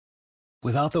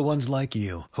Without the ones like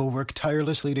you, who work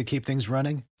tirelessly to keep things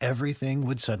running, everything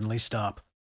would suddenly stop.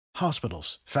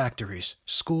 Hospitals, factories,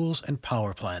 schools, and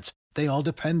power plants, they all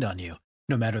depend on you.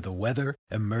 No matter the weather,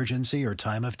 emergency, or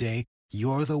time of day,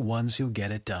 you're the ones who get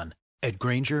it done. At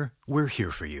Grainger, we're here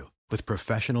for you with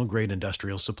professional-grade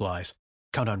industrial supplies.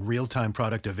 Count on real-time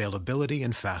product availability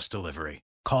and fast delivery.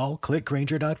 Call, click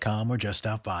Grainger.com, or just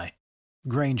stop by.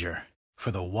 Grainger, for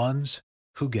the ones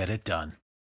who get it done.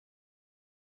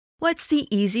 What's the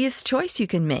easiest choice you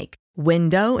can make?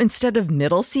 Window instead of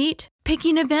middle seat?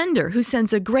 Picking a vendor who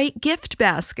sends a great gift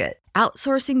basket?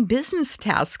 Outsourcing business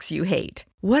tasks you hate?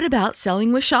 What about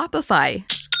selling with Shopify?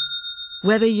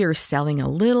 Whether you're selling a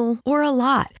little or a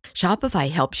lot,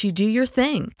 Shopify helps you do your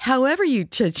thing, however you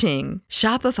cha-ching.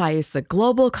 Shopify is the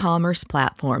global commerce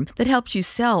platform that helps you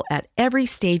sell at every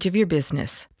stage of your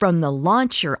business. From the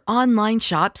launch your online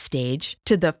shop stage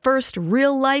to the first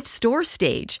real-life store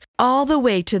stage, all the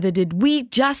way to the did we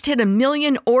just hit 1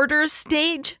 million orders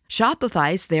stage.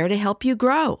 Shopify's there to help you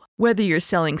grow. Whether you're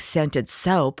selling scented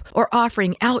soap or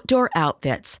offering outdoor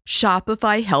outfits,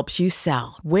 Shopify helps you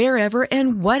sell. Wherever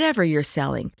and whatever you're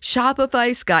selling,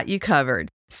 Shopify's got you covered.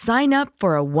 Sign up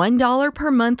for a $1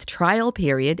 per month trial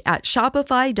period at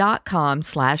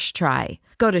shopify.com/try.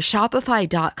 Go to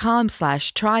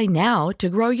shopify.com/try now to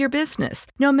grow your business,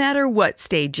 no matter what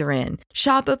stage you're in.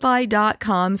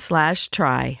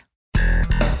 Shopify.com/try.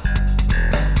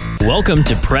 Welcome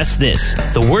to Press This,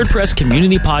 the WordPress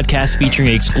community podcast featuring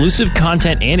exclusive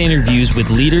content and interviews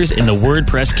with leaders in the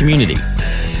WordPress community,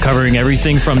 covering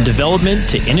everything from development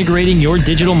to integrating your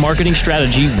digital marketing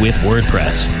strategy with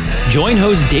WordPress. Join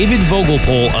host David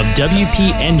Vogelpohl of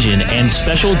WP Engine and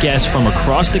special guests from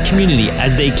across the community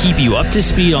as they keep you up to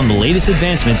speed on the latest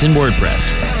advancements in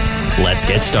WordPress. Let's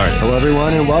get started. Hello,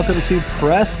 everyone, and welcome to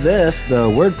Press This, the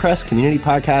WordPress community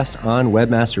podcast on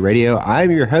Webmaster Radio.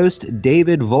 I'm your host,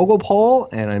 David Vogelpohl,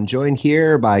 and I'm joined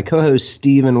here by co-host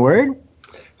Stephen Word.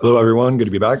 Hello, everyone. Good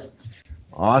to be back.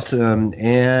 Awesome.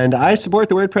 And I support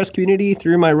the WordPress community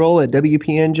through my role at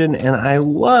WP Engine, and I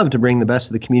love to bring the best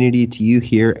of the community to you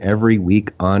here every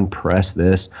week on Press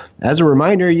This. As a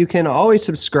reminder, you can always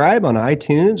subscribe on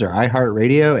iTunes or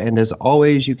iHeartRadio, and as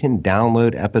always, you can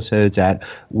download episodes at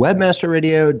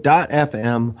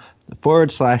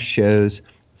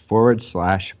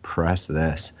webmasterradio.fm/shows/Press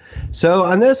This. So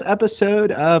on this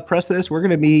episode of Press This, we're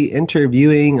going to be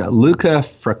interviewing Luca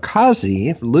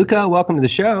Fracassi. Luca, welcome to the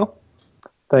show.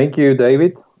 Thank you,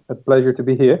 David. A pleasure to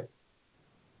be here.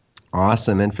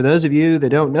 Awesome. And for those of you that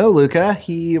don't know Luca,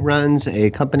 he runs a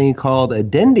company called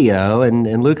Adendio.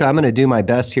 And Luca, I'm going to do my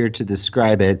best here to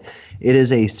describe it. It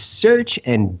is a search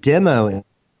and demo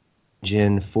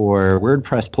engine for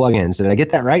WordPress plugins. Did I get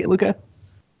that right, Luca?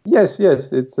 Yes.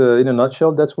 It's in a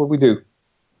nutshell, that's what we do.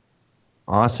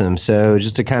 Awesome. So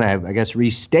just to kind of, I guess,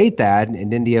 restate that,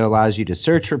 Adendio allows you to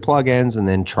search for plugins and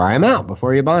then try them out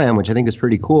before you buy them, which I think is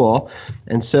pretty cool.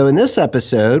 And so in this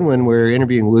episode, when we're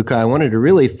interviewing Luca, I wanted to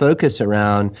really focus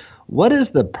around what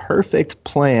is the perfect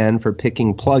plan for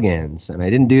picking plugins. And I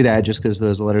didn't do that just because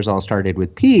those letters all started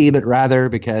with P, but rather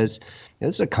because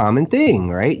it's a common thing,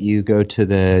 right? You go to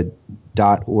the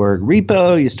 .org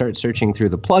repo, you start searching through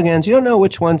the plugins. You don't know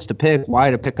which ones to pick,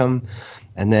 why to pick them.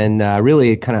 And then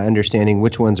really kind of understanding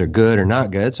which ones are good or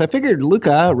not good. So I figured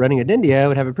Luca, running Adendio,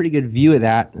 would have a pretty good view of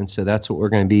that. And so that's what we're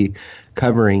going to be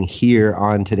covering here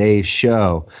on today's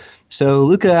show. So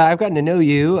Luca, I've gotten to know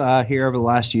you here over the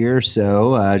last year or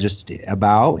so, just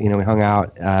about, we hung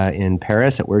out in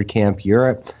Paris at WordCamp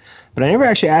Europe. But I never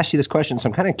actually asked you this question, so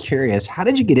I'm kind of curious. How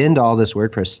did you get into all this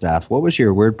WordPress stuff? What was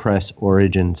your WordPress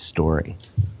origin story?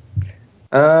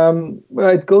 Well,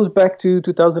 it goes back to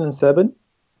 2007.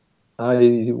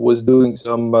 I was doing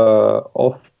some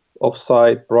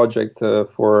off-site project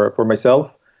for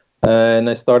myself, and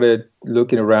I started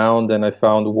looking around, and I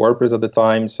found WordPress at the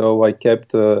time. So I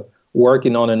kept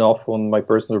working on and off on my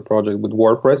personal project with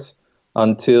WordPress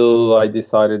until I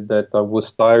decided that I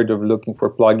was tired of looking for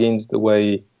plugins the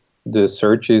way the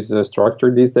search is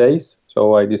structured these days.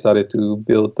 So I decided to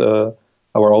build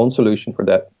our own solution for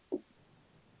that.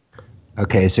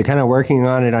 Okay, so kind of working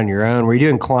on it on your own. Were you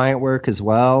doing client work as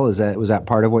well? Was that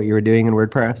part of what you were doing in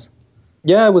WordPress?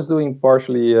 Yeah, I was doing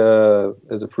partially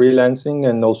as a freelancing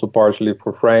and also partially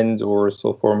for friends or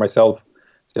so for myself.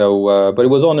 So, but it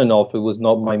was on and off. It was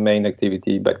not my main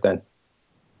activity back then.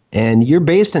 And you're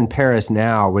based in Paris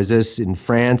now. Was this in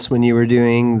France when you were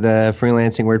doing the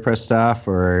freelancing WordPress stuff,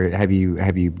 or have you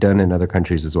done in other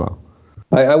countries as well?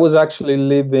 I was actually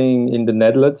living in the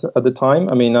Netherlands at the time.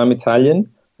 I mean, I'm Italian,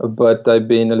 but I've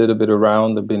been a little bit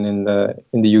around. I've been in the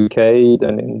UK,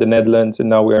 then in the Netherlands, and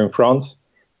now we're in France.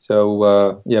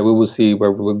 So we will see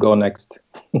where we will go next.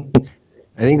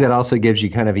 I think that also gives you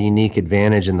kind of a unique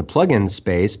advantage in the plugin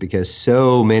space because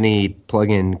so many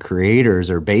plugin creators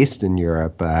are based in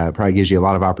Europe. Probably gives you a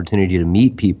lot of opportunity to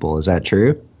meet people. Is that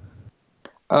true?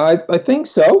 I think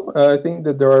so. I think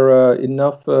that there are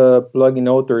enough plugin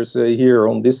authors here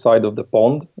on this side of the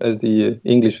pond, as the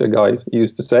English guys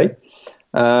used to say.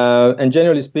 And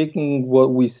generally speaking,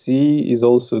 what we see is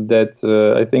also that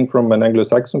I think from an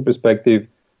Anglo-Saxon perspective,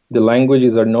 the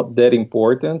languages are not that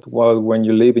important. While when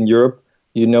you live in Europe,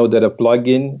 you know that a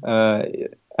plugin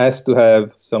has to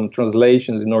have some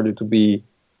translations in order to be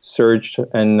searched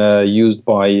and used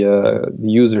by the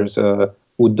users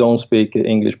who don't speak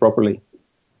English properly.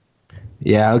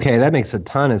 Yeah, okay, that makes a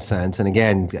ton of sense. And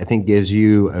again, I think gives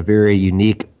you a very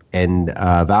unique and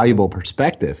valuable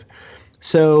perspective.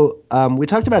 So we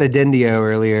talked about Adendio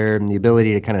earlier and the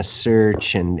ability to kind of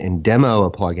search and demo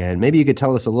a plugin. Maybe you could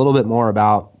tell us a little bit more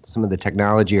about some of the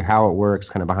technology or how it works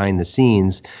kind of behind the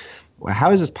scenes.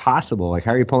 How is this possible? Like,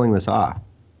 how are you pulling this off?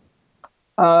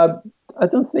 I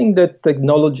don't think that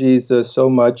technology is so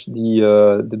much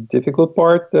the difficult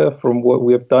part from what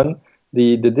we have done.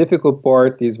 The difficult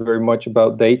part is very much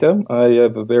about data. I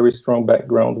have a very strong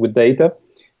background with data.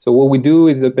 So what we do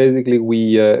is that basically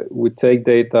we take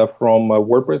data from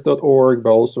WordPress.org, but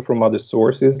also from other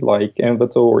sources like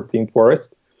Envato or Team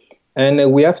Forest.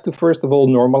 And we have to, first of all,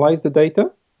 normalize the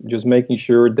data, just making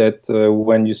sure that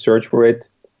when you search for it,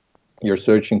 you're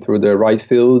searching through the right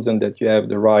fields and that you have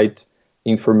the right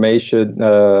information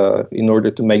in order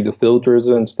to make the filters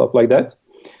and stuff like that.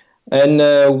 And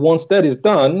once that is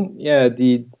done,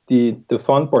 the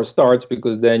fun part starts,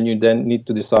 because then you need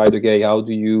to decide, okay, how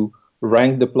do you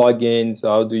rank the plugins?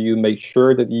 How do you make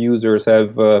sure that the users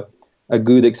have a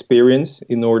good experience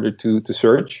in order to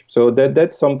search? So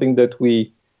that's something that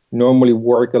we normally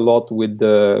work a lot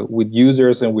with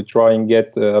users, and we try and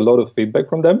get a lot of feedback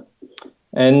from them.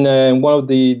 And one of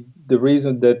the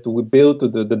reasons that we built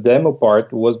the demo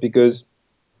part was because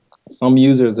some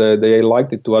users, they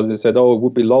liked it to us. They said, oh, it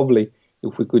would be lovely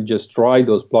if we could just try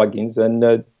those plugins. And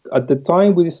at the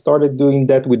time, we started doing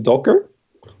that with Docker,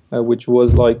 which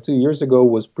was like 2 years ago,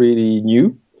 was pretty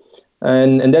new.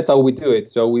 And that's how we do it.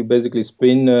 So we basically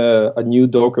spin a new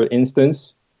Docker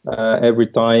instance every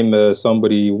time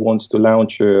somebody wants to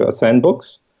launch a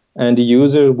sandbox. And the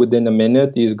user, within a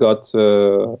minute, he's got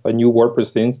a new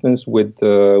WordPress instance with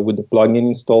the plugin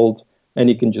installed, and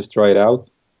he can just try it out.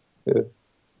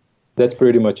 That's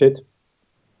pretty much it.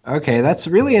 Okay, that's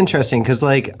really interesting because,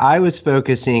 like, I was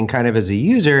focusing kind of as a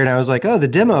user, and I was like, oh, the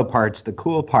demo part's the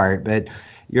cool part. But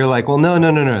you're like, well, no.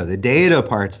 The data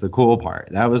part's the cool part.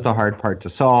 That was the hard part to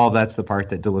solve. That's the part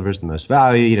that delivers the most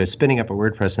value. You know, spinning up a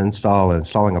WordPress install and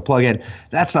installing a plugin,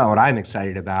 that's not what I'm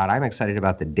excited about. I'm excited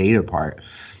about the data part.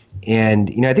 And,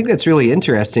 you know, I think that's really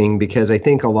interesting because I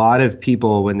think a lot of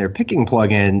people, when they're picking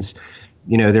plugins,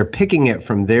 you know, they're picking it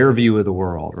from their view of the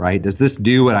world, right? Does this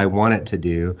do what I want it to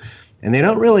do? And they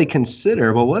don't really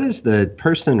consider, well, what is the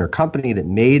person or company that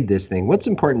made this thing? What's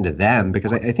important to them?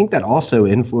 Because I think that also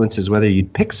influences whether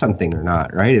you'd pick something or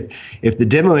not, right? If the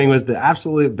demoing was the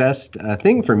absolute best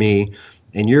thing for me,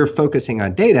 and you're focusing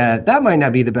on data, that might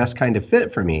not be the best kind of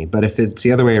fit for me. But if it's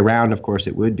the other way around, of course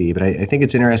it would be. But I think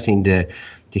it's interesting to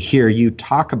hear you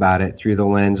talk about it through the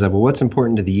lens of, well, what's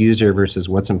important to the user versus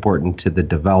what's important to the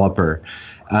developer.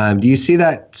 Do you see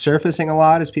that surfacing a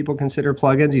lot as people consider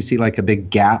plugins? You see like a big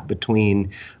gap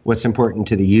between what's important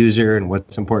to the user and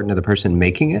what's important to the person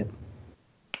making it?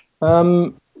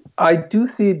 I do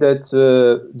see that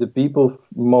the people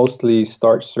mostly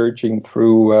start searching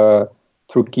through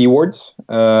keywords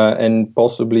and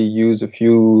possibly use a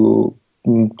few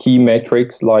key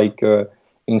metrics like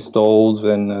installs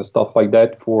and stuff like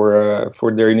that for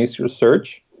their initial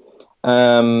search.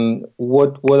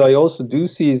 What I also do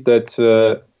see is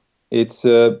that it's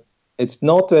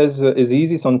not as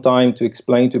easy sometimes to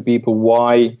explain to people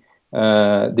why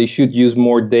they should use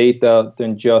more data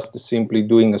than just simply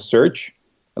doing a search,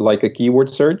 like a keyword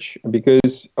search,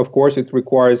 because of course it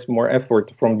requires more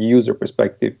effort from the user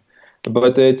perspective.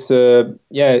 But it's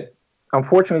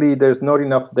unfortunately there's not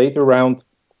enough data around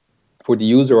for the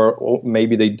user, or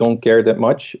maybe they don't care that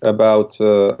much about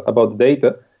the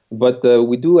data. But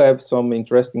we do have some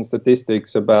interesting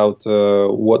statistics about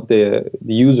what the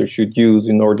user should use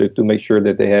in order to make sure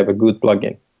that they have a good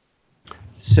plugin.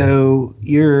 So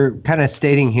you're kind of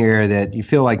stating here that you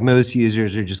feel like most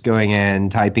users are just going in,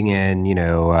 typing in,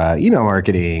 email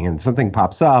marketing, and something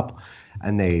pops up,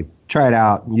 and they try it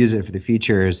out and use it for the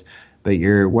features. But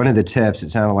one of the tips, it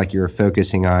sounded like you were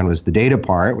focusing on, was the data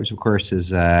part, which of course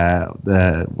is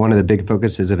one of the big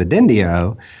focuses of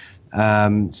Adendio.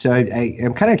 So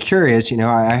I'm kind of curious,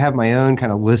 I have my own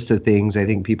kind of list of things I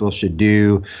think people should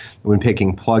do when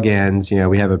picking plugins.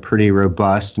 We have a pretty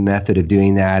robust method of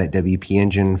doing that at WP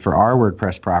Engine for our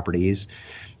WordPress properties.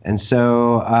 And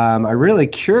so I'm really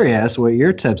curious what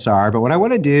your tips are. But what I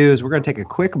want to do is we're going to take a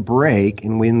quick break.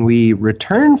 And when we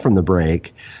return from the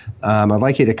break, I'd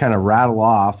like you to kind of rattle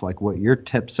off like what your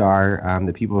tips are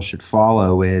that people should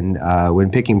follow when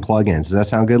picking plugins. Does that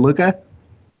sound good, Luca?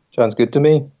 Sounds good to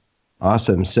me.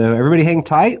 Awesome. So everybody hang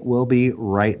tight. We'll be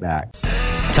right back.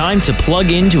 Time to plug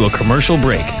into a commercial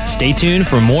break. Stay tuned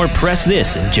for more Press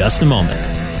This in just a moment.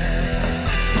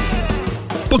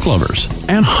 Book lovers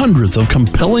and hundreds of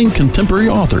compelling contemporary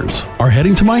authors are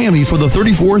heading to Miami for the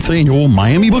 34th Annual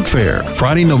Miami Book Fair,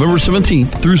 Friday, November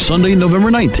 17th through Sunday,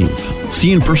 November 19th.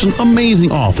 See in person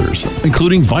amazing authors,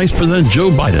 including Vice President Joe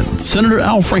Biden, Senator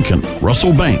Al Franken,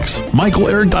 Russell Banks, Michael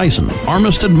Eric Dyson,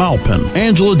 Armistead Maupin,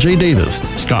 Angela J. Davis,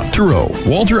 Scott Turow,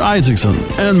 Walter Isaacson,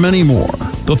 and many more.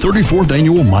 The 34th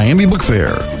Annual Miami Book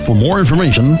Fair. For more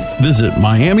information, visit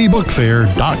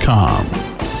miamibookfair.com.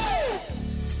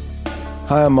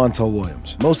 Hi, I'm Montel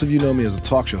Williams. Most of you know me as a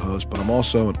talk show host, but I'm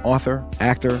also an author,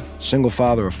 actor, single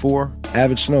father of 4,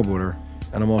 avid snowboarder,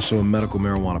 and I'm also a medical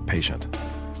marijuana patient.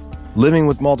 Living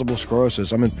with multiple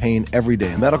sclerosis, I'm in pain every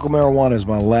day. Medical marijuana is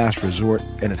my last resort,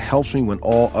 and it helps me when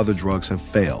all other drugs have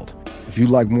failed. If you'd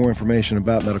like more information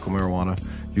about medical marijuana,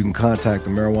 you can contact the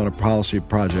Marijuana Policy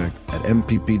Project at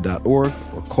mpp.org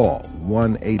or call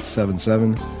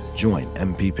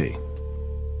 1-877-JOIN-MPP.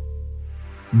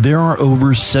 There are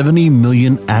over 70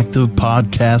 million active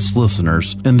podcast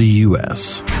listeners in the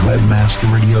U.S.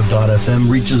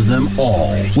 Webmasterradio.fm reaches them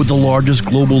all with the largest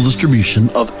global distribution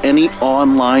of any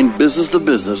online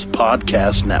business-to-business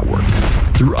podcast network.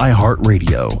 Through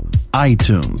iHeartRadio,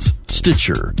 iTunes,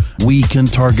 Stitcher, we can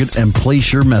target and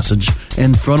place your message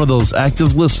in front of those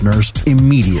active listeners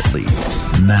immediately.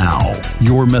 Now,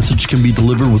 your message can be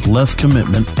delivered with less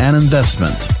commitment and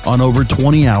investment on over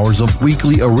 20 hours of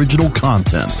weekly original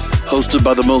content hosted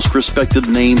by the most respected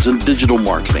names in digital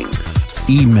marketing.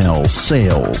 Email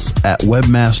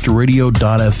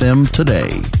sales@webmasterradio.fm today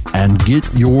and get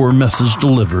your message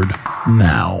delivered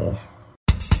now.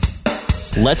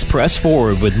 Let's press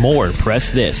forward with more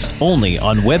Press This, only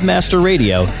on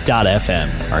webmasterradio.fm.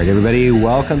 All right, everybody,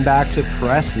 welcome back to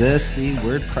Press This, the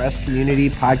WordPress community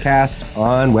podcast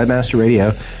on Webmaster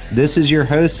Radio. This is your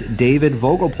host, David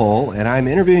Vogelpohl, and I'm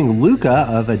interviewing Luca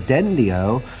of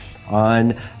Adendio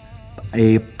on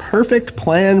a perfect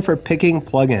plan for picking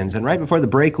plugins. And right before the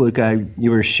break, Luca,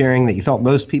 you were sharing that you felt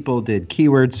most people did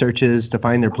keyword searches to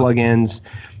find their plugins,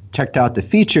 checked out the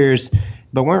features,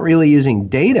 but weren't really using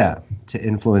data to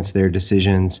influence their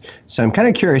decisions. So I'm kind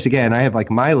of curious, again, I have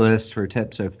like my list for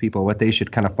tips of people, what they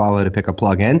should kind of follow to pick a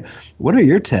plugin. What are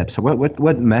your tips?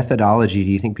 What methodology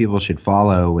do you think people should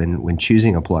follow when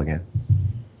choosing a plugin?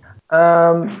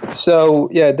 So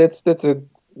yeah, that's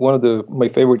one of my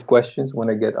favorite questions when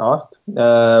I get asked.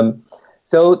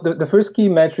 So the first key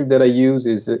metric that I use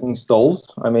is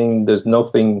installs. I mean, there's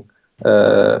nothing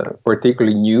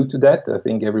particularly new to that. I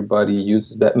think everybody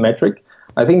uses that metric.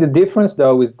 I think the difference,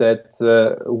 though, is that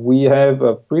we have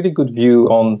a pretty good view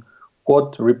on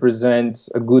what represents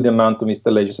a good amount of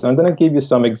installations. So I'm going to give you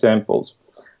some examples.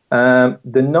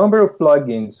 The number of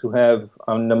plugins who have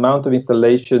an amount of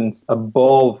installations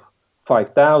above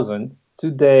 5,000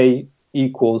 today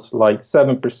equals like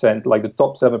 7%, like the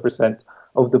top 7%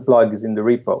 of the plugins in the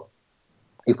repo.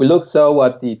 If we look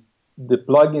at the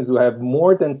plugins who have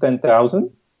more than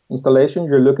 10,000 installations,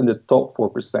 you're looking at the top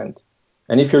 4%.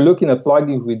 And if you're looking at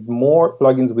plugins with more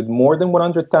than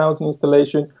 100,000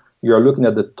 installation, you're looking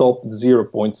at the top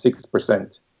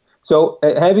 0.6%. So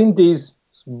having these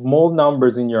small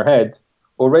numbers in your head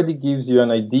already gives you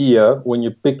an idea when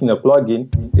you're picking a plugin,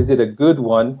 is it a good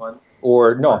one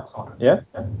or not? Yeah.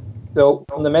 So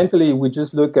fundamentally, we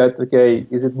just look at, okay,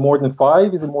 is it more than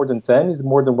 5? Is it more than 10? Is it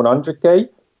more than 100K?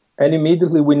 And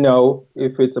immediately we know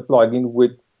if it's a plugin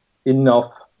with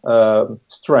enough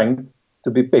strength to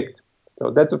be picked. So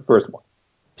that's the first one.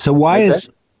 So why is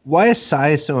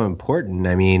size so important?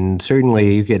 I mean,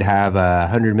 certainly you could have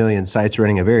 100 million sites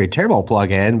running a very terrible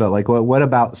plugin, but like, what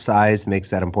about size makes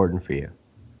that important for you?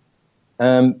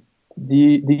 The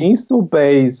install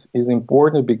base is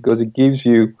important because it gives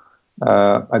you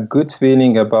a good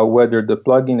feeling about whether the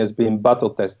plugin has been battle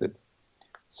tested.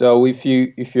 So if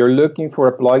you're looking for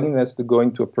a plugin that's to go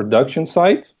into a production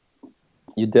site,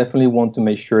 you definitely want to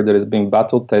make sure that it's been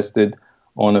battle tested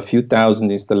on a few thousand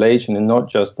installation and not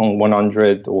just on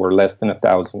 100 or less than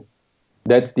 1,000.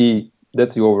 That's the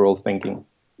overall thinking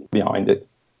behind it.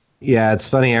 Yeah, it's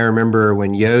funny. I remember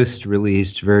when Yoast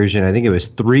released version, I think it was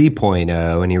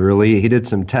 3.0, and he did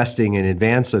some testing in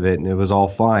advance of it, and it was all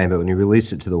fine. But when he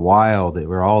released it to the wild, there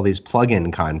were all these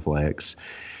plugin conflicts,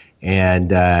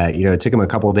 and it took him a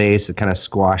couple of days to kind of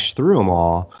squash through them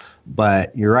all.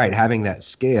 But you're right, having that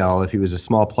scale, if he was a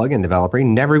small plugin developer, he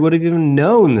never would have even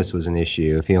known this was an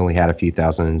issue if he only had a few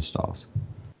thousand installs.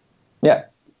 Yeah.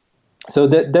 So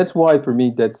that's why, for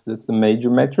me, that's the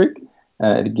major metric.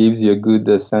 It gives you a good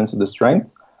sense of the strength.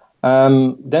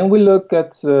 Then we look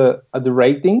at the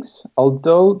ratings.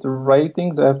 Although the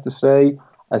ratings, I have to say,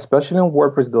 especially on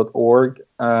WordPress.org,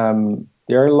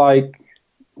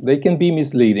 they can be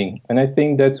misleading. And I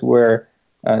think that's where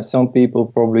some people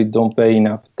probably don't pay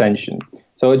enough attention.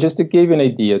 So just to give you an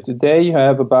idea, today you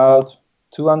have about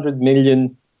 200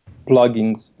 million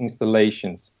plugins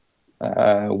installations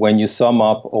when you sum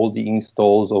up all the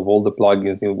installs of all the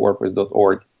plugins in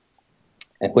WordPress.org.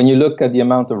 And when you look at the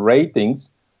amount of ratings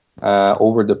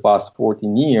over the past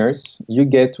 14 years, you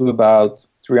get to about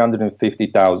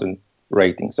 350,000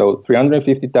 ratings. So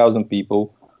 350,000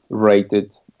 people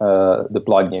rated the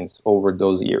plugins over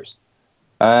those years.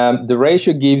 The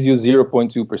ratio gives you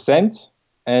 0.2%.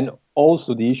 And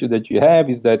also the issue that you have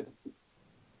is that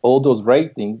all those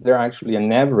ratings, they're actually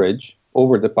an average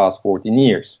over the past 14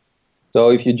 years. So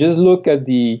if you just look at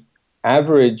the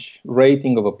average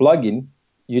rating of a plugin,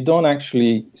 you don't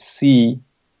actually see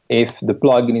if the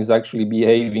plugin is actually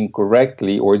behaving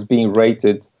correctly or is being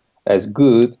rated as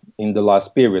good in the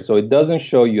last period. So it doesn't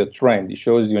show you a trend, it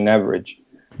shows you an average.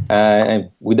 And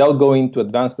without going to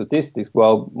advanced statistics,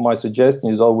 well, my suggestion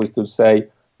is always to say,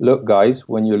 look, guys,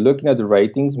 when you're looking at the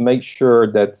ratings, make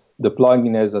sure that the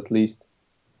plugin has at least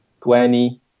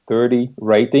 20, 30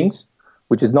 ratings,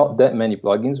 which is not that many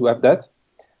plugins who have that.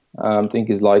 I think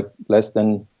it's like less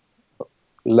than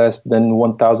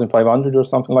 1,500 or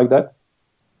something like that.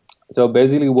 So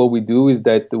basically what we do is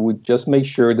that we just make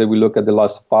sure that we look at the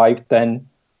last 5, 10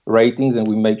 ratings and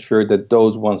we make sure that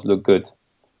those ones look good.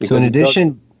 So in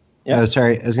addition,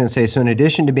 so in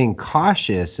addition to being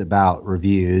cautious about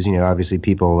reviews, obviously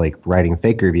people like writing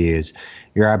fake reviews,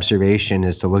 your observation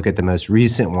is to look at the most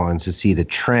recent ones to see the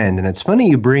trend. And it's funny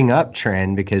you bring up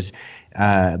trend because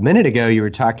a minute ago you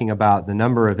were talking about the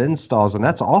number of installs, and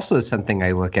that's also something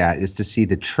I look at, is to see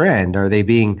the trend. Are they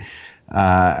being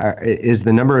is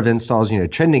the number of installs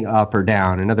trending up or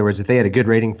down? In other words, if they had a good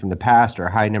rating from the past or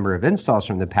a high number of installs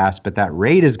from the past, but that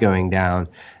rate is going down,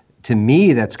 to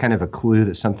me that's kind of a clue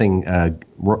that something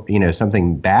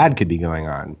something bad could be going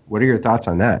on. What are your thoughts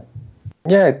on that?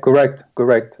 Yeah, correct.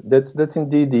 That's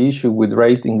indeed the issue with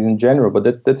ratings in general,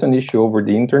 but that's an issue over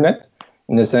the internet,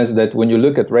 in the sense that when you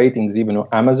look at ratings, even on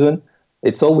Amazon,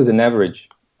 it's always an average.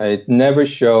 It never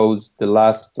shows the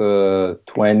last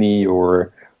 20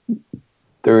 or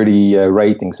 30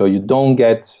 ratings, so you don't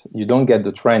get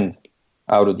the trend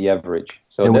out of the average.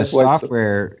 So and that's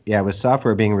with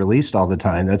software being released all the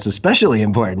time, that's especially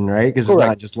important, right? Because it's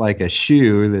not just like a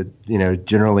shoe that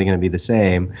generally going to be the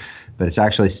same, but it's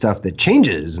actually stuff that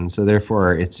changes, and so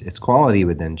therefore its quality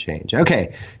would then change.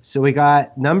 Okay, so we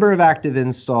got number of active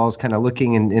installs, kind of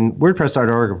looking in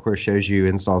WordPress.org, of course, shows you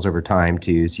installs over time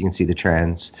too, so you can see the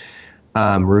trends.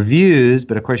 Reviews,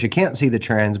 but of course you can't see the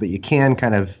trends, but you can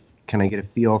kind of get a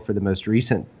feel for the most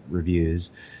recent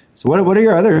reviews. So what are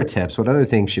your other tips? What other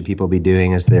things should people be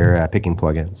doing as they're picking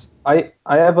plugins? I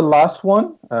have a last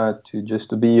one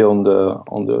to be on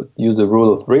the use the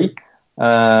rule of 3.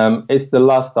 It's the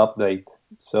last update.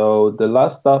 So the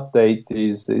last update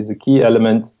is a key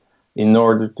element in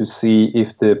order to see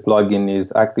if the plugin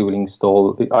is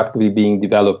actively being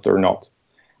developed or not.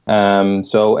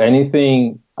 So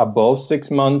anything above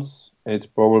 6 months, it's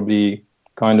probably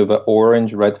kind of an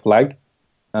orange red flag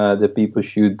that people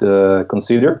should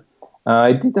consider.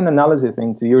 I did an analysis, I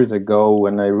think, 2 years ago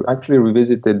when I actually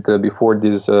revisited before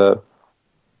this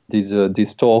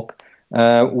talk,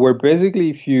 where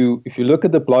basically if you look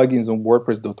at the plugins on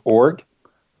WordPress.org,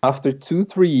 after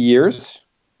 2-3 years,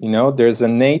 there's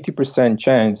an 80%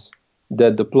 chance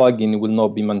that the plugin will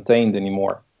not be maintained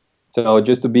anymore. So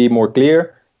just to be more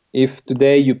clear, if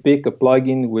today you pick a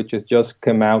plugin which has just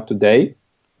come out today,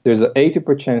 there's an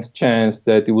 80% chance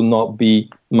that it will not be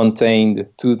maintained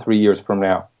 2-3 years from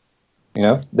now.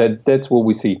 That's what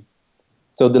we see.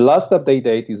 So the last update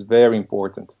date is very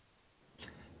important.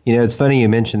 You know, it's funny you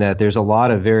mentioned that. There's a lot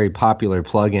of very popular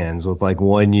plugins with like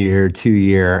 1 year, 2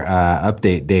 year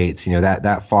update dates. You know,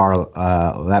 that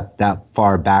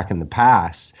far back in the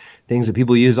past, things that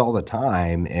people use all the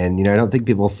time. And you know, I don't think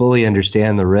people fully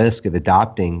understand the risk of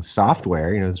adopting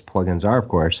software. You know, as plugins are, of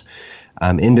course,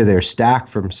 into their stack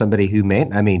from somebody who may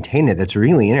not maintain it. That's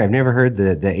really I've never heard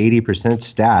the 80%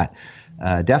 stat.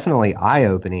 Definitely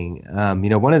eye-opening. You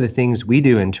know, one of the things we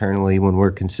do internally when we're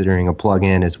considering a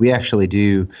plugin is we actually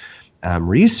do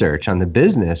research on the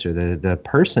business or the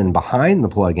person behind the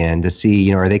plugin to see,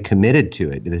 you know, are they committed to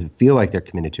it? Do they feel like they're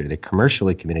committed to it? Are they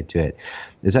commercially committed to it?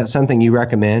 Is that something you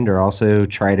recommend or also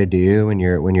try to do when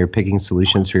you're picking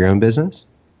solutions for your own business?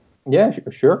 Yeah,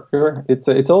 sure.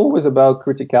 It's always about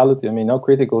criticality. I mean, how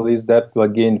critical is that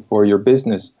plugin for your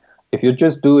business? If you're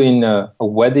just doing a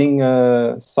wedding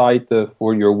site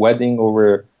for your wedding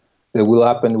that will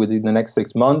happen within the next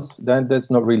 6 months, then that's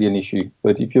not really an issue.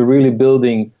 But if you're really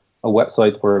building a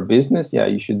website for a business, yeah,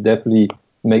 you should definitely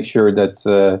make sure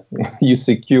that you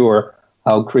secure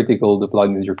how critical the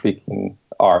plugins you're picking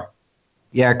are.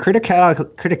 Yeah,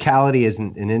 criticality is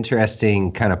an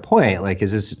interesting kind of point. Like,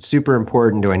 is this super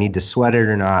important? Do I need to sweat it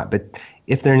or not? But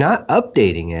if they're not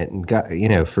updating it, and God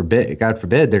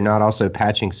forbid, they're not also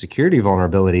patching security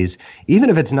vulnerabilities, even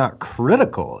if it's not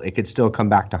critical, it could still come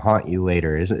back to haunt you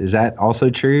later. Is that also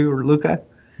true, Luca?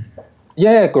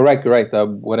 Yeah, correct.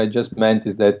 What I just meant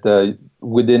is that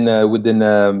within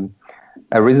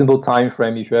a reasonable time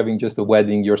frame, if you're having just a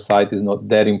wedding, your site is not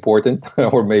that important,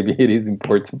 or maybe it is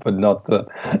important, but not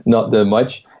that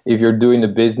much. If you're doing a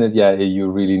business, yeah, you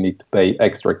really need to pay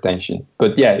extra attention.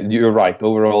 But yeah, you're right.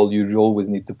 Overall, you always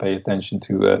need to pay attention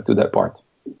to that part.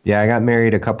 Yeah, I got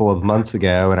married a couple of months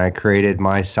ago, and I created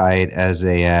my site as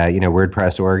a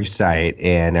WordPress org site.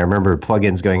 And I remember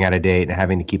plugins going out of date and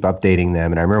having to keep updating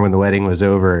them. And I remember when the wedding was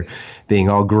over, being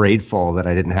all grateful that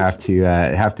I didn't have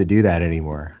to do that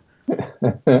anymore.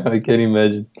 I can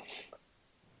imagine.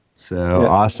 So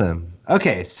awesome.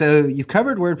 Okay, so you've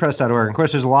covered WordPress.org. Of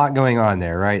course, there's a lot going on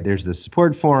there, right? There's the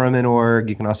support forum in org.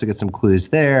 You can also get some clues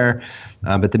there.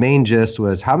 But the main gist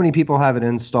was how many people have it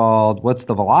installed? What's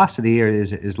the velocity? Or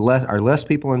are less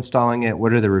people installing it? What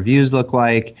do the reviews look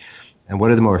like? And what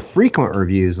do the more frequent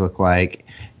reviews look like?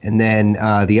 And then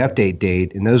the update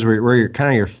date. And those were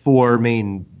your four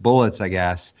main bullets, I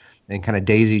guess, and kind of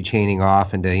daisy chaining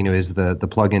off into, is the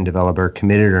plugin developer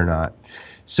committed or not?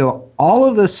 So all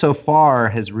of this so far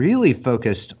has really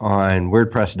focused on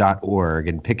WordPress.org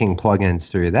and picking plugins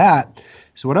through that.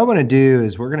 So what I want to do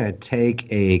is we're going to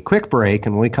take a quick break,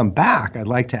 and when we come back, I'd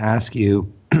like to ask you,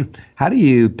 how do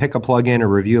you pick a plugin or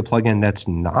review a plugin that's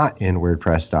not in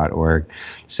WordPress.org?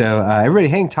 So everybody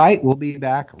hang tight. We'll be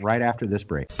back right after this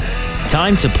break.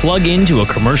 Time to plug into a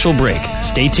commercial break.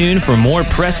 Stay tuned for more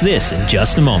Press This in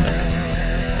just a moment.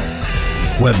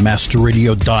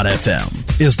 WebmasterRadio.fm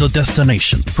is the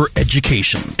destination for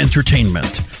education,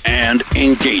 entertainment, and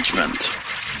engagement.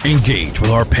 Engage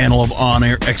with our panel of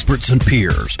on-air experts and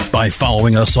peers by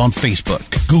following us on Facebook,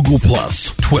 Google+,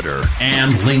 Twitter,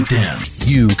 and LinkedIn.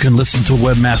 You can listen to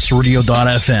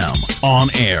WebmasterRadio.fm on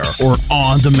air or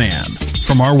on demand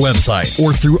from our website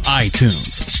or through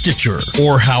iTunes, Stitcher,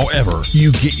 or however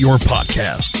you get your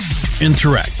podcasts.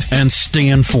 Interact and stay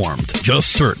informed.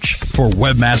 Just search for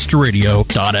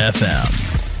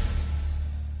WebmasterRadio.fm.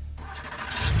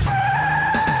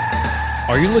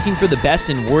 Are you looking for the best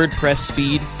in WordPress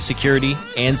speed, security,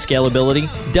 and scalability?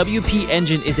 WP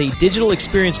Engine is a digital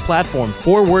experience platform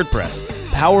for WordPress,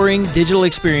 powering digital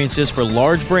experiences for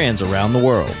large brands around the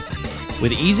world.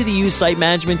 With easy-to-use site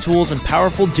management tools and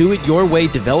powerful do-it-your-way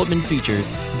development features,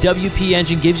 WP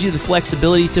Engine gives you the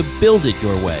flexibility to build it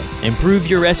your way. Improve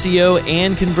your SEO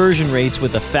and conversion rates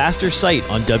with a faster site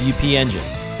on WP Engine.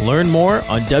 Learn more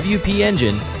on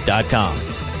WPEngine.com.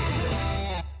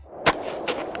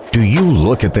 Do you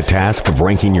look at the task of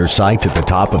ranking your site at the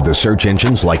top of the search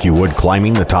engines like you would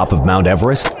climbing the top of Mount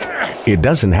Everest? It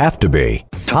doesn't have to be.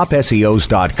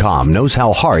 TopSEOs.com knows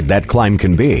how hard that climb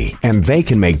can be, and they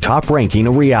can make top ranking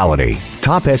a reality.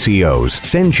 Top SEOs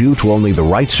sends you to only the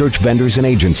right search vendors and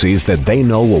agencies that they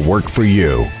know will work for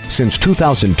you. Since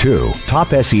 2002,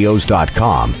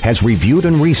 TopSEOs.com has reviewed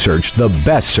and researched the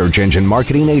best search engine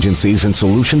marketing agencies and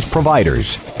solutions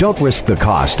providers. Don't risk the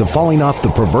cost of falling off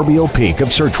the proverbial peak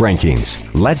of search rankings.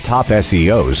 Let Top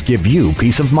SEOs give you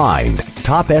peace of mind.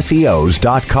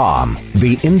 TopSEOs.com,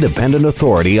 the independent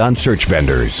authority on search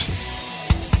vendors.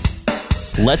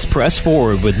 Let's press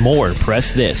forward with more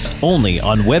Press This, only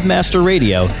on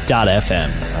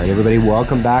WebmasterRadio.fm. All right, everybody,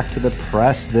 welcome back to the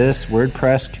Press This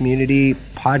WordPress Community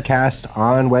podcast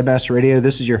on Webmaster Radio.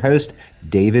 This is your host,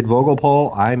 David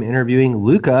Vogelpohl. I'm interviewing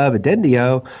Luca of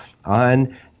Adendio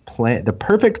on the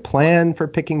perfect plan for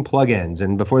picking plugins.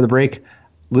 And before the break,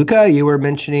 Luca, you were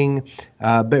mentioning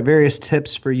various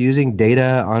tips for using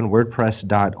data on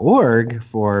WordPress.org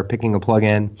for picking a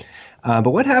plugin. But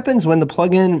what happens when the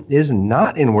plugin is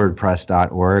not in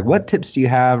WordPress.org? What tips do you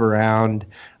have around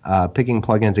picking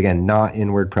plugins, again, not in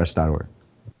WordPress.org?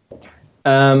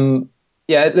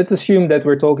 Let's assume that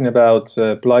we're talking about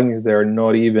plugins that are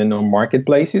not even on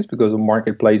marketplaces, because on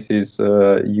marketplaces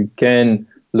you can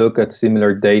look at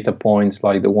similar data points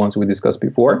like the ones we discussed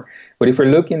before. But if we're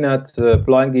looking at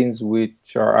plugins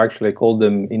which are actually, I call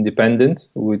them independent,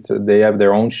 which they have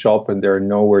their own shop and they're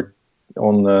nowhere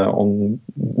on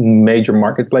major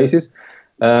marketplaces,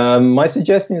 my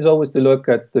suggestion is always to look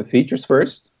at the features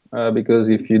first, because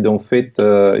if you don't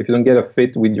get a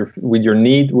fit with your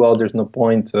need, well, there's no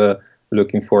point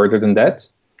looking further than that.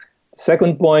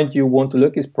 Second point you want to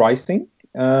look is pricing,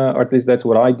 or at least that's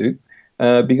what I do.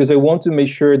 Because I want to make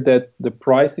sure that the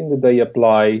pricing that they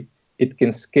apply, it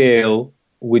can scale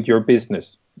with your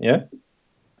business. Yeah,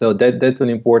 so that's an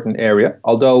important area.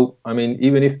 Although, I mean,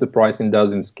 even if the pricing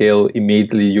doesn't scale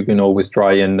immediately, you can always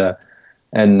try and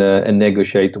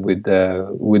negotiate with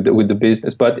the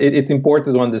business. But it's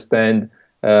important to understand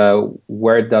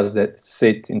where does that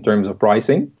sit in terms of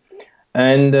pricing.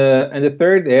 And the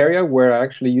third area where I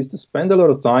actually used to spend a lot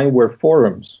of time were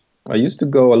forums. I used to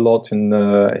go a lot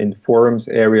in forums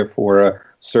area for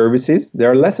services.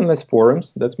 There are less and less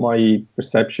forums. That's my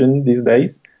perception these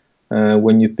days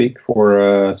when you pick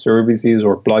for services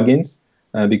or plugins,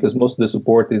 because most of the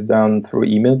support is done through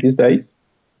email these days.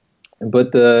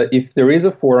 But if there is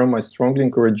a forum, I strongly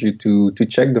encourage you to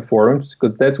check the forums,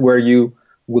 because that's where you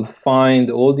will find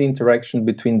all the interaction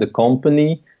between the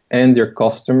company and their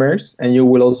customers, and you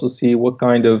will also see what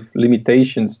kind of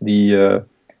limitations the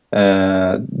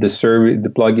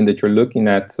plugin that you're looking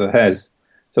at has.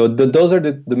 So those are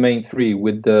the main three,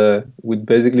 with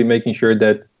basically making sure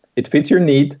that it fits your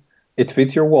need, it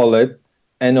fits your wallet,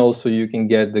 and also you can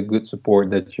get the good support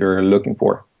that you're looking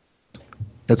for.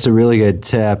 That's a really good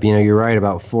tip. You know, you're right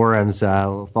about forums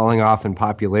falling off in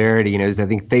popularity. You know, I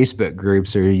think Facebook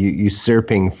groups are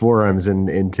usurping forums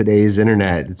in today's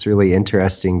internet. It's really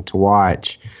interesting to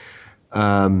watch.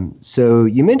 So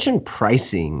you mentioned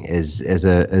pricing as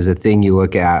a thing you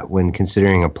look at when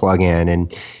considering a plugin,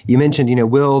 and you mentioned, you know,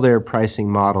 will their pricing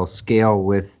model scale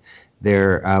with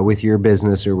your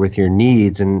business or with your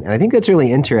needs? And I think that's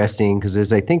really interesting, because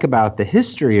as I think about the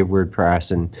history of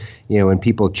WordPress, and you know, when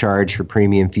people charge for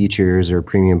premium features or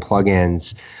premium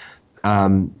plugins,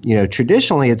 you know,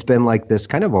 traditionally it's been like this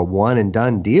kind of a one and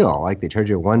done deal. Like they charge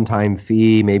you a one-time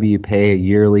fee, maybe you pay a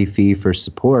yearly fee for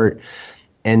support.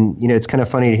 And, you know, it's kind of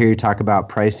funny to hear you talk about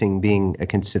pricing being a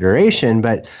consideration,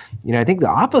 but, you know, I think the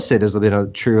opposite has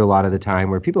been true a lot of the time,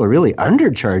 where people are really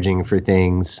undercharging for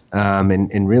things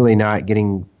and really not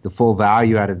getting the full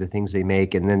value out of the things they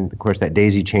make. And then, of course, that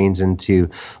daisy chains into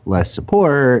less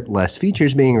support, less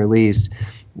features being released.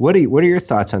 What are your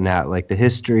thoughts on that? Like the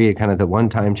history, kind of the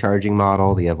one-time charging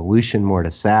model, the evolution more to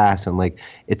SaaS, and like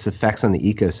its effects on the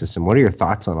ecosystem. What are your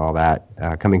thoughts on all that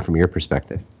coming from your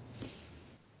perspective?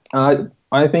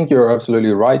 I think you're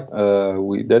absolutely right.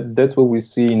 That's what we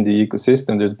see in the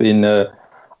ecosystem. There's been,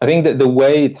 I think that the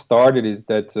way it started is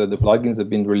that the plugins have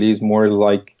been released more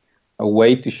like a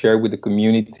way to share with the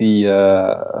community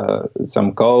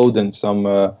some code and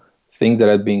some things that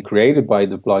have been created by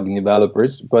the plugin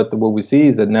developers. But what we see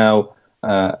is that now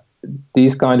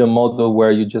this kind of model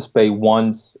where you just pay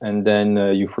once and then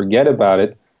you forget about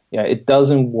it, it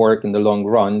doesn't work in the long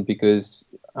run, because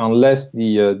unless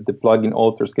the plugin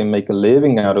authors can make a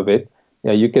living out of it,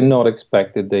 you cannot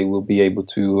expect that they will be able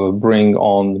to bring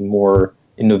on more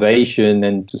innovation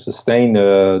and to sustain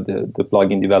the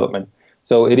plugin development.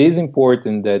 So it is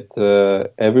important that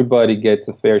everybody gets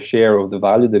a fair share of the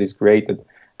value that is created.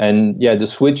 And the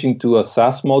switching to a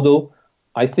SaaS model,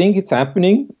 I think it's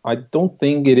happening. I don't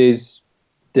think it is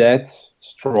that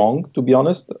strong, to be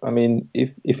honest. I mean,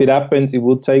 if it happens, it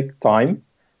will take time,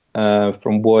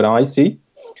 from what I see.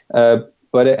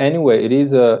 But anyway, it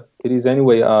is a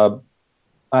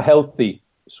healthy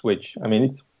switch. I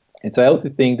mean, it's a healthy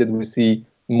thing that we see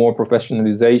more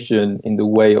professionalization in the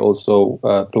way also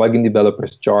plugin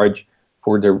developers charge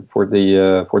for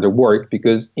their work,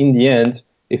 because in the end,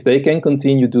 if they can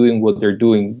continue doing what they're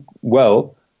doing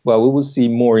well, we will see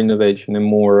more innovation and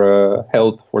more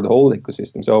health for the whole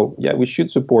ecosystem. So we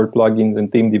should support plugins and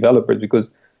theme developers,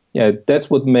 because that's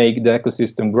what makes the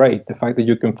ecosystem great. The fact that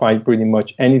you can find pretty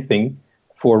much anything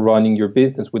for running your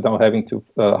business without having to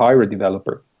hire a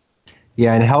developer.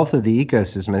 Yeah, and health of the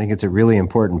ecosystem, I think it's a really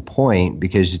important point,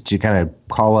 because to kind of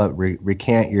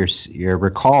recant your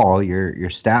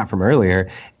stat from earlier,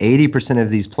 80% of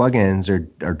these plugins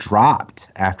are dropped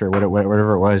after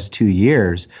whatever it was, 2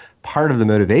 years. Part of the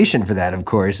motivation for that, of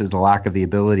course, is the lack of the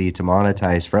ability to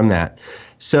monetize from that.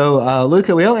 So,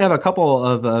 Luca, we only have a couple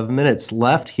of minutes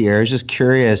left here. I was just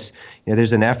curious,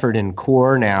 there's an effort in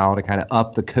Core now to kind of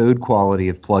up the code quality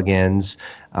of plugins.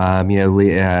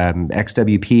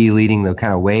 XWP leading the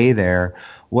kind of way there.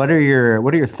 What are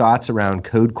your thoughts around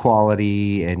code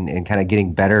quality and kind of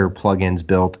getting better plugins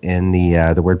built in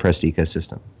the WordPress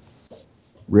ecosystem?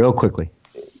 Real quickly.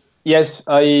 Yes,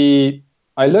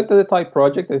 I looked at the type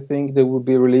project. I think they will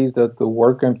be released at the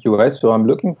WordCamp US, so I'm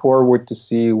looking forward to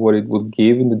see what it will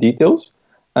give in the details.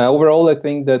 Overall, I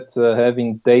think that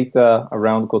having data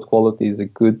around code quality is a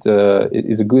good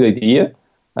idea,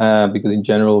 because in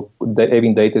general,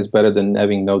 having data is better than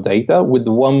having no data, with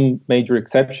one major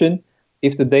exception.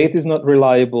 If the data is not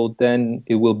reliable, then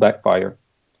it will backfire.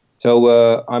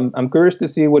 So I'm curious to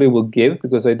see what it will give,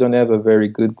 because I don't have a very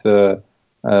good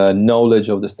knowledge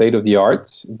of the state of the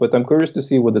art, but I'm curious to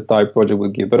see what the type project will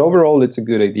give. But overall, it's a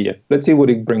good idea. Let's see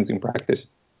what it brings in practice.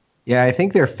 Yeah, I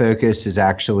think their focus is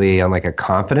actually on like a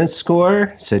confidence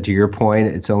score. So to your point,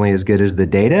 it's only as good as the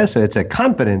data. So it's a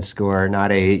confidence score,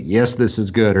 not a yes, this is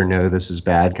good, or no, this is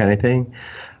bad kind of thing.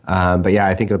 But yeah,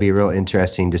 I think it'll be real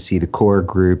interesting to see the core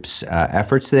group's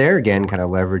efforts there. Again, kind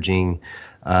of leveraging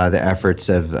the efforts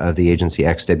of the agency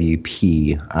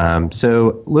XWP.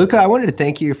 So Luca, I wanted to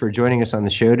thank you for joining us on the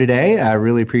show today. I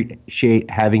really appreciate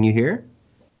having you here.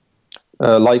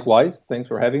 Likewise, thanks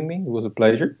for having me. It was a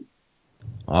pleasure.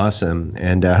 Awesome.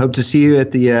 And hope to see you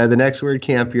at the next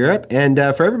WordCamp Europe. And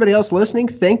for everybody else listening,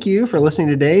 thank you for listening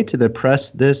today to the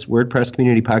Press This WordPress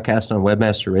Community Podcast on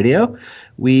Webmaster Radio.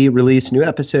 We release new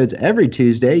episodes every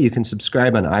Tuesday. You can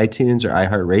subscribe on iTunes or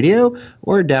iHeartRadio,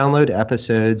 or download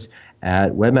episodes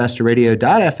at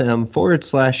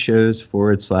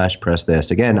webmasterradio.fm/shows/Press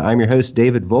This. Again, I'm your host,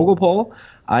 David Vogelpohl.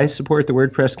 I support the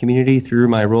WordPress community through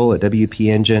my role at WP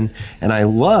Engine, and I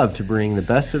love to bring the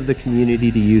best of the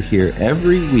community to you here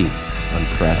every week on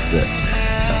Press This.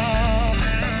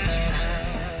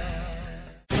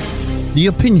 The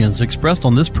opinions expressed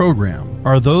on this program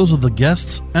are those of the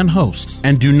guests and hosts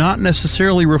and do not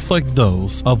necessarily reflect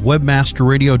those of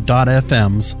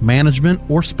WebmasterRadio.fm's management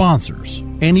or sponsors.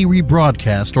 Any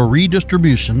rebroadcast or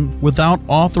redistribution without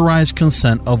authorized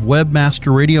consent of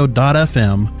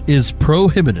WebmasterRadio.fm is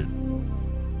prohibited.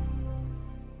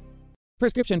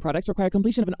 Prescription products require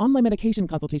completion of an online medication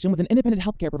consultation with an independent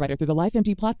healthcare provider through the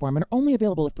LifeMD platform and are only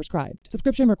available if prescribed.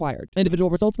 Subscription required.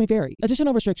 Individual results may vary.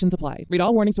 Additional restrictions apply. Read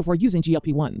all warnings before using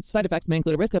GLP-1s. Side effects may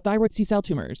include a risk of thyroid C-cell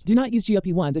tumors. Do not use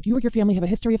GLP-1s if you or your family have a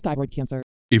history of thyroid cancer.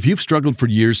 If you've struggled for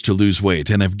years to lose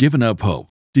weight and have given up hope,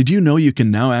 did you know you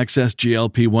can now access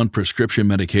GLP-1 prescription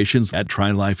medications at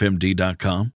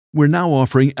TryLifeMD.com? We're now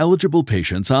offering eligible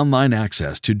patients online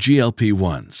access to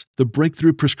GLP-1s, the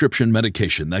breakthrough prescription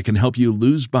medication that can help you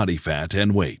lose body fat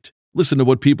and weight. Listen to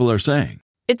what people are saying.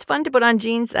 It's fun to put on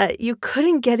jeans that you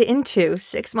couldn't get into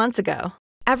 6 months ago.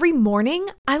 Every morning,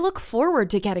 I look forward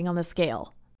to getting on the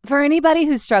scale. For anybody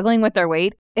who's struggling with their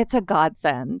weight, it's a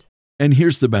godsend. And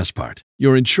here's the best part.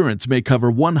 Your insurance may cover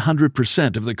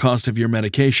 100% of the cost of your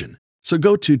medication. So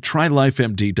go to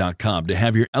TryLifeMD.com to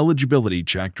have your eligibility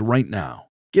checked right now.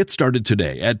 Get started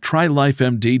today at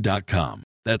TryLifeMD.com.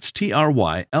 That's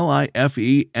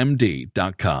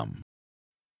TryLifeMD.com.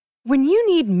 When you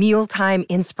need mealtime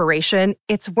inspiration,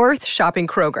 it's worth shopping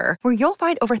Kroger, where you'll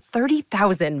find over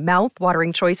 30,000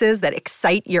 mouth-watering choices that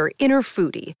excite your inner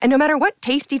foodie. And no matter what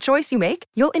tasty choice you make,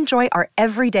 you'll enjoy our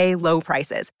everyday low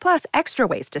prices, plus extra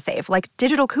ways to save, like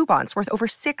digital coupons worth over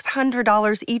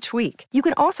 $600 each week. You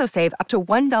can also save up to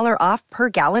 $1 off per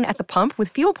gallon at the pump with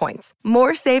fuel points.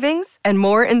 More savings and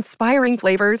more inspiring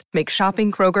flavors make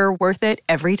shopping Kroger worth it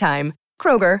every time.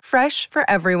 Kroger, fresh for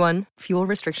everyone. Fuel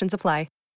restrictions apply.